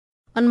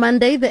On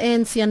Monday, the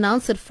ANC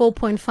announced that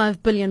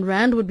 4.5 billion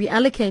rand would be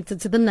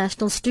allocated to the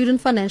National Student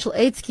Financial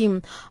Aid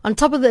Scheme, on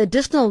top of the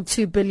additional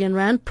 2 billion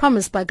rand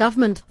promised by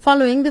government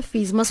following the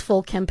Fees Must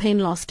Fall campaign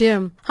last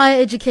year.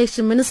 Higher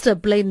Education Minister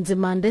Blade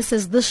Nzimande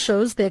says this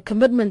shows their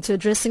commitment to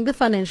addressing the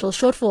financial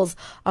shortfalls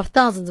of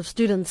thousands of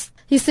students.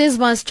 He says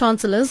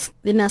Vice-Chancellors,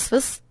 the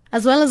NSFAS,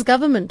 as well as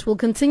government will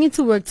continue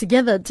to work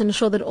together to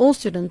ensure that all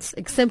students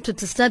accepted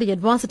to study at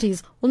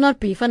varsities will not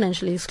be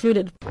financially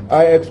excluded.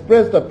 I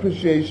expressed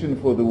appreciation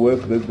for the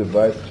work that the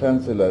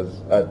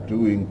Vice-Chancellors are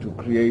doing to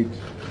create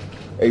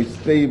a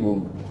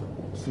stable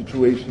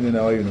situation in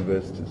our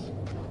universities.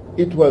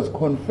 It was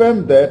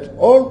confirmed that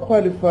all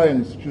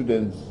qualifying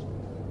students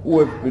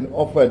who have been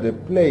offered a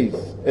place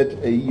at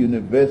a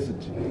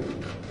university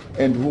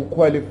and who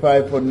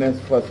qualify for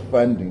NSFAS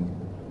funding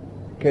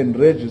can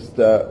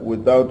register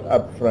without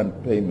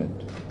upfront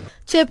payment.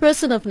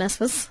 Chairperson of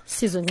NSFAS,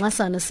 Sizwe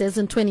Nxasana, says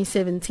in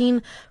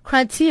 2017,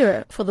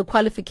 criteria for the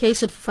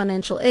qualification for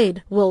financial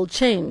aid will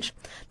change.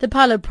 The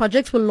pilot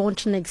project will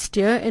launch next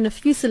year in a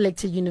few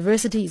selected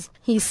universities.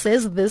 He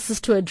says this is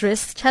to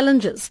address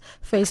challenges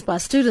faced by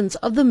students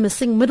of the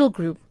missing middle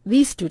group.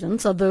 These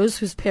students are those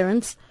whose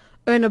parents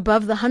earn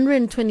above the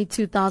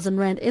 122,000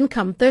 rand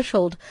income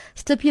threshold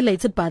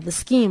stipulated by the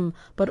scheme,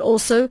 but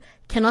also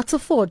cannot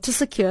afford to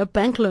secure a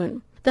bank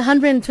loan. The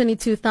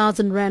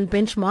 122,000 rand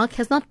benchmark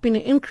has not been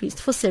increased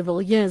for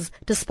several years,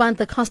 despite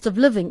the cost of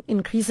living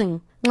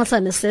increasing.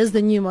 Nxasana says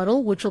the new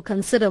model, which will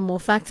consider more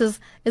factors,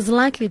 is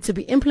likely to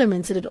be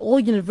implemented at all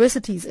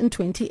universities in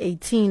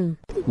 2018.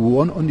 We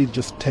won't only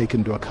just take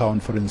into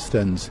account, for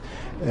instance,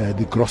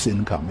 the gross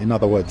income, in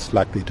other words,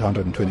 like the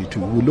 122.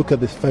 We look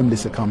at the family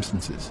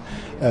circumstances,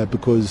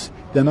 because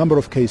there are a number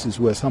of cases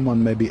where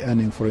someone may be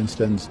earning, for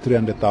instance,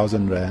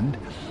 300,000 rand,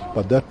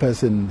 but that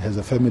person has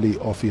a family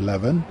of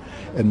 11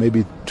 and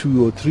maybe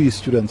 2 or 3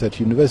 students at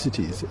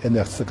universities, and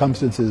their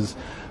circumstances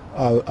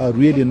are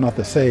really not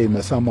the same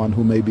as someone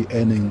who may be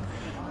earning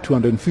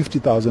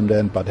 250,000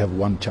 rand but have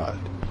 1 child.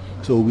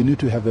 So we need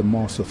to have a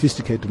more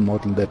sophisticated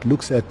model that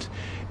looks at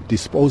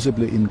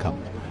disposable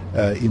income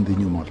in the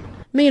new model.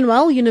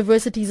 Meanwhile,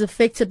 universities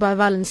affected by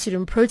violent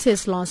student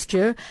protests last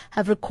year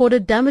have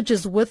recorded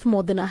damages worth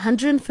more than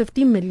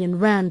 150 million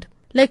rand.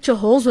 Lecture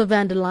halls were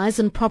vandalized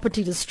and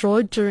property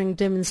destroyed during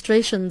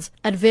demonstrations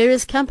at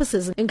various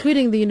campuses,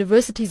 including the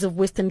universities of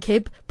Western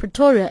Cape,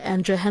 Pretoria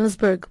and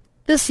Johannesburg.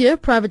 This year,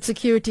 private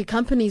security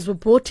companies were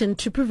brought in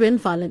to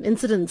prevent violent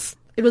incidents.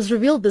 It was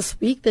revealed this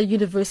week that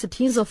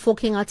universities are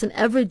forking out an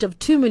average of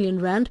 2 million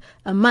rand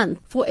a month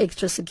for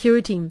extra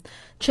security.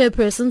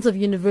 Chairpersons of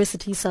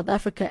University South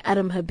Africa,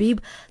 Adam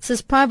Habib,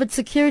 says private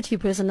security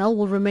personnel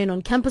will remain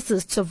on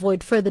campuses to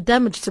avoid further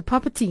damage to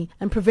property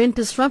and prevent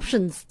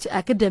disruptions to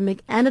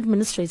academic and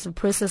administrative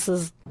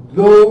processes.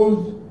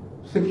 Those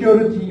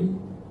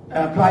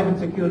private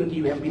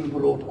security have been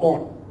brought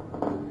on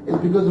is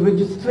because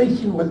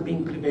registration was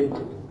being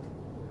prevented.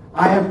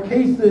 I have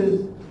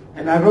cases,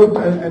 and I wrote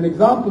an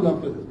example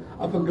of it,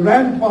 of a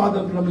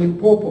grandfather from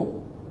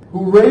Limpopo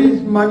who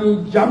raised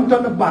money, jumped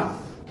on a bus,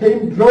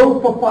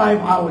 drove for 5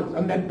 hours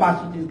on that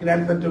bus with his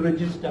grandson to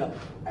register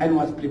and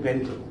was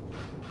prevented.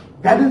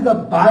 That is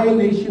a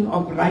violation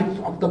of rights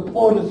of the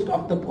poorest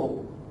of the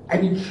poor,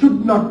 and it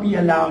should not be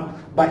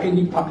allowed by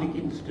any public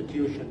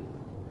institution.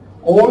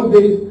 All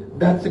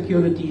that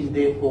security is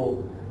there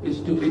for is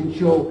to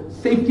ensure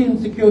safety and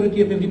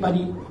security of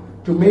everybody,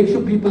 to make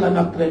sure people are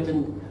not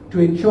threatened, to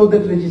ensure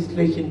that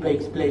registration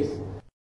takes place,